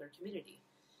the Ambler community,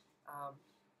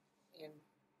 and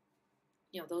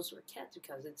those were kept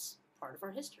because it's part of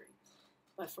our history.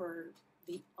 But for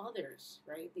the others,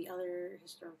 right, the other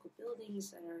historical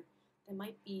buildings that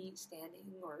might be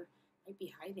standing or might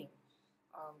be hiding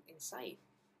in sight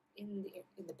in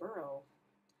the borough,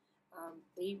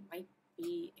 they might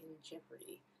be in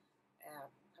jeopardy.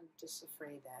 I'm just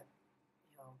afraid that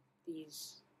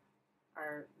these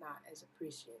are not as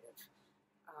appreciative.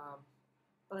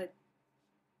 But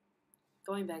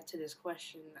going back to this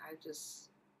question, I'm just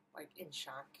like in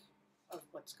shock of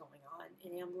what's going on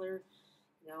in Ambler.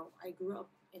 I grew up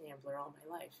in Ambler all my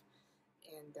life,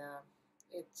 and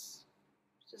it's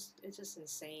just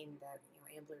insane that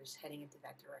Ambler is heading into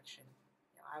that direction.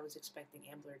 I was expecting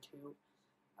Ambler to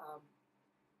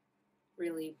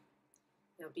really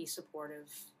be supportive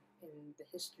in the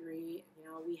history.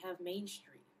 We have Main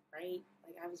Street, right?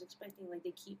 Like I was expecting like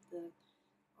they keep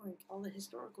all the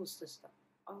historical stuff,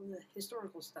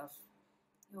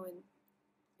 in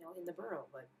in the borough,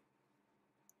 but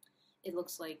it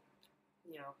looks like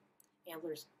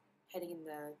Ambler's heading in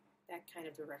that kind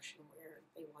of direction where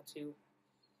they want to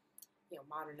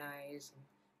modernize and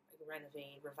like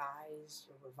renovate, revise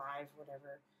or revive,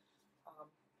 whatever.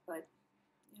 But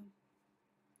you know,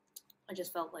 I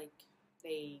just felt like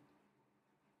they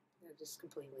just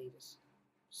completely just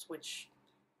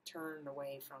turned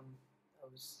away from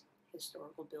those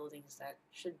historical buildings that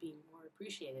should be more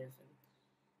appreciative.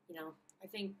 And I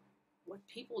think what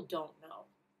people don't know,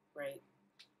 right?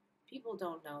 People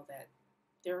don't know that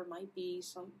there might be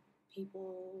some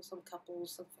people, some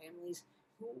couples, some families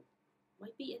who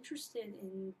might be interested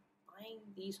in buying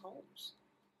these homes.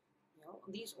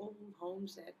 These old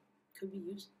homes that could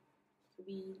be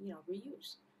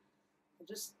reused. I'm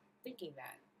just thinking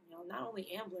that, not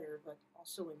only Ambler, but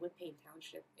also in Whitpain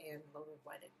Township and Lower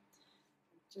Gwinnett.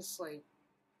 Just like,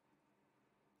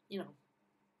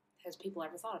 has people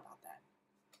ever thought about that?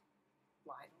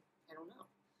 Well, I don't know.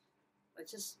 But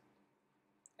just,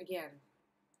 again,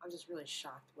 I'm just really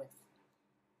shocked with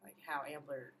like how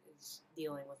Ambler is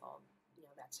dealing with all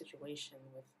that situation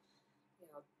with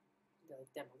the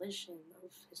demolition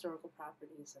of historical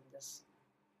properties and this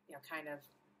kind of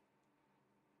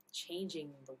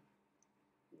changing the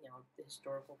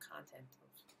historical content of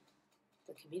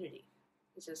the community.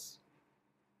 It's just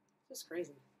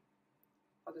crazy.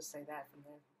 I'll just say that from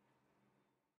there.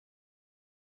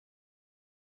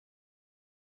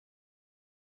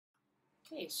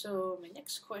 Okay, so my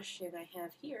next question I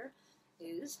have here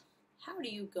is, how do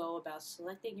you go about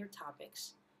selecting your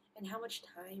topics, and how much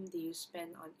time do you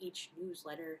spend on each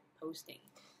newsletter posting?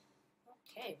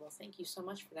 Okay, well, thank you so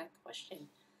much for that question.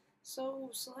 So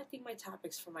selecting my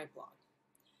topics for my blog.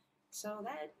 So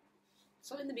that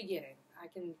so in the beginning, I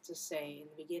can just say in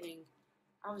the beginning,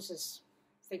 I was just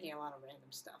thinking a lot of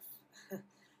random stuff.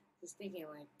 Just thinking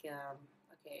like,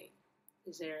 okay,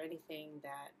 is there anything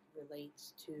that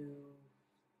relates to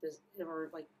this, or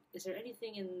like, is there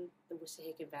anything in the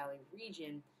Wissahickon Valley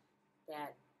region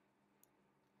that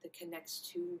connects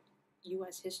to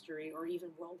U.S. history or even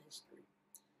world history?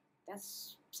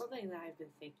 That's something that I've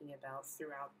been thinking about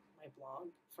throughout my blog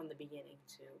from the beginning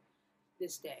to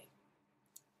this day.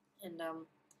 And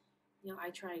I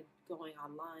tried going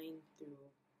online through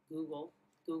Google.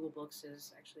 Google Books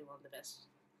is actually one of the best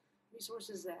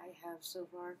resources that I have so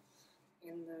far.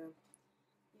 And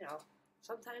you know,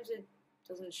 sometimes it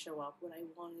doesn't show up what I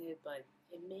wanted, but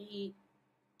it may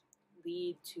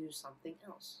lead to something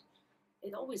else.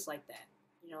 It's always like that.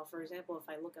 For example, if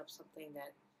I look up something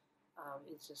that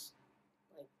it's just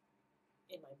like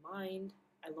in my mind,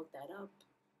 I look that up,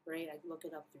 right? I look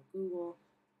it up through Google,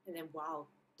 and then while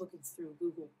looking through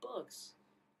Google Books,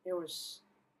 there was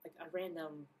like a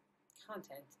random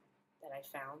content that I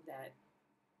found that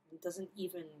doesn't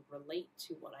even relate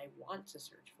to what I want to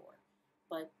search for,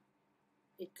 but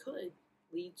it could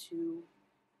lead to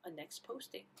a next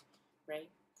posting, right?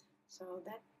 So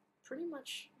that pretty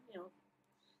much,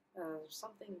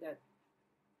 something that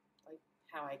like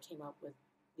how I came up with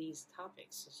these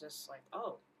topics is just like,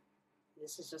 oh,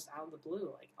 this is just out of the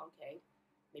blue. Like, okay,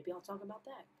 maybe I'll talk about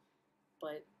that.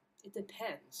 But it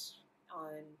depends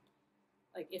on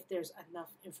like if there's enough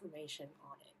information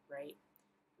on it, right?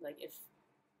 Like if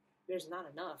there's not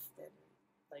enough, then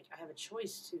like I have a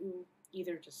choice to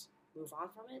either just move on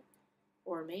from it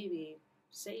or maybe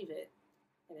save it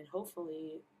and then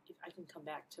hopefully if I can come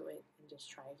back to it and just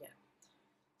try again.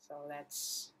 So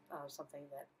that's something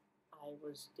that I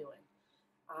was doing.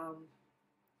 Um,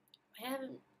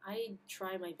 I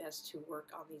try my best to work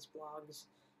on these blogs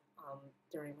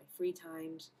during my free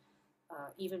times,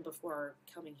 even before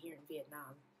coming here in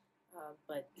Vietnam.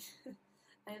 But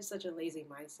I have such a lazy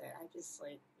mindset. I just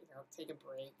like, take a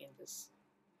break and just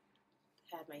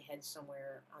have my head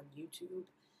somewhere on YouTube.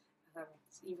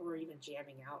 Or even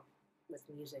jamming out with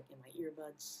music in my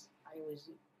earbuds. I always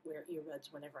wear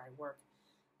earbuds whenever I work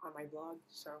on my blog.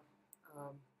 So,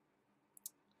 um,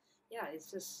 yeah, it's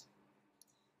just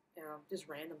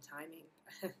random timing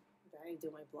that I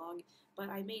do my blog. But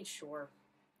I made sure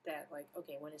that like,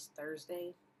 okay, when it's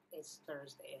Thursday, it's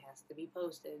Thursday. It has to be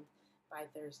posted by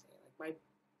Thursday. Like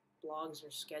my blogs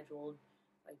are scheduled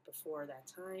like before that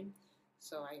time,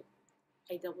 so I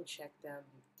double check them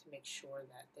to make sure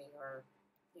that they are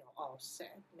all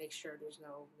set. Make sure there's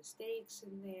no mistakes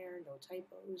in there, no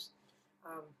typos.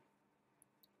 Um,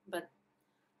 but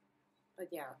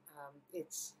yeah,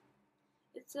 it's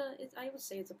I would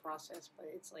say it's a process, but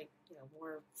it's like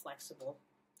more flexible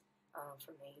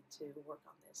for me to work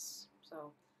on this.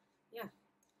 So yeah,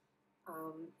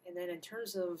 and then in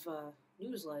terms of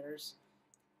newsletters,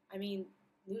 I mean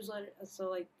newsletter. So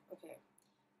like okay,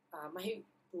 my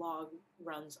blog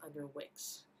runs under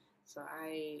Wix, so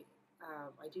I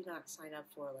do not sign up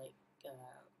for like what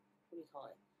do you call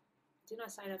it? I do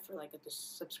not sign up for like a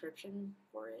subscription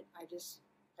for it. I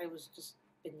was just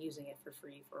been using it for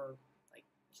free for like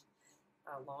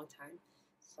a long time.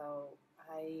 So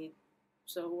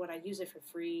when I use it for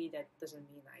free, that doesn't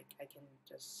mean I can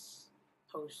just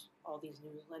post all these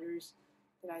newsletters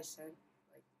that I sent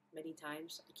like many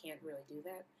times. I can't really do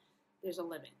that. There's a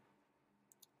limit.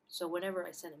 So whenever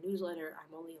I send a newsletter,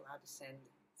 I'm only allowed to send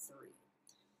 3.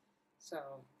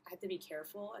 So I have to be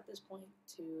careful at this point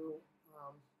to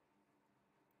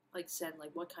like send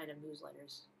like what kind of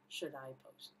newsletters should I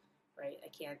post, right? I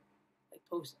can't like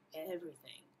post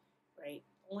everything, right?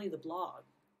 Only the blog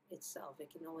itself, it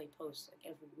can only post like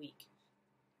every week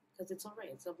because it's alright,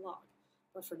 it's a blog.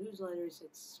 But for newsletters,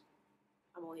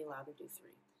 I'm only allowed to do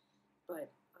 3.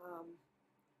 But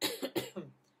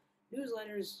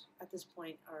newsletters at this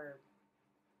point are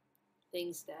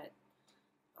things that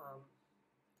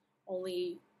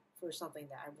only for something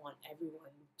that I want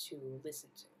everyone to listen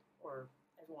to or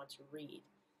everyone to read.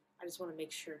 I just want to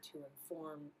make sure to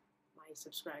inform my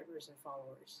subscribers and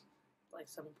followers like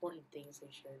some important things they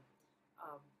should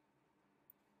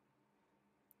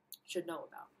know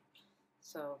about.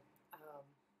 So,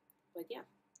 but yeah,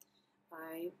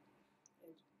 I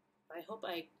I hope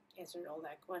I answered all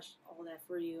that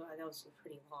for you. I know it's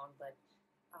pretty long, but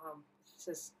it's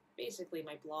just basically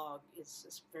my blog is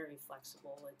just very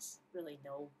flexible. It's really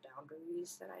no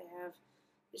boundaries that I have.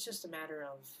 It's just a matter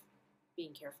of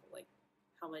being careful, like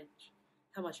how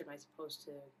much am I supposed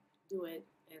to do it,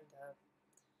 and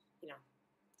you know,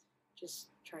 just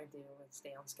trying to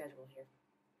stay on schedule here.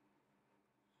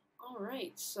 All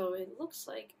right, so it looks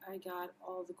like I got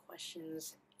all the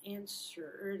questions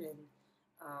answered, and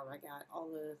I got all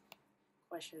the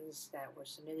questions that were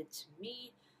submitted to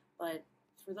me. But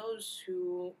for those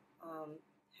who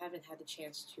haven't had the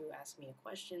chance to ask me a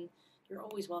question, you're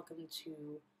always welcome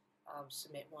to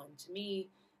submit one to me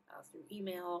through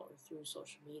email or through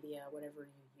social media, whatever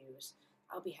you use.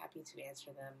 I'll be happy to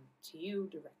answer them to you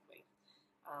directly.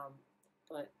 Um,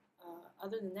 but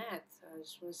other than that, I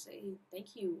just want to say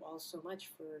thank you all so much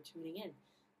for tuning in.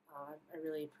 I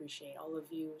really appreciate all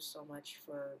of you so much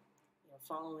for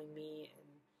following me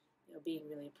and being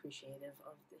really appreciative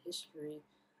of the history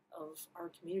of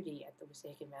our community at the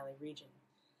Wissahickon Valley region.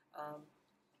 Um,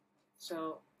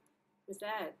 so with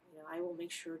that, I will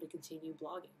make sure to continue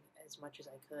blogging as much as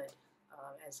I could,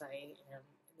 as I am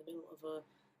in the middle of a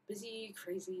busy,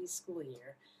 crazy school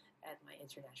year at my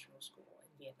international school in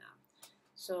Vietnam.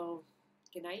 So,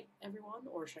 good night, everyone,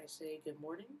 or should I say good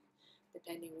morning,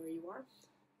 depending where you are.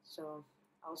 So,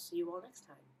 I'll see you all next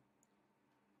time.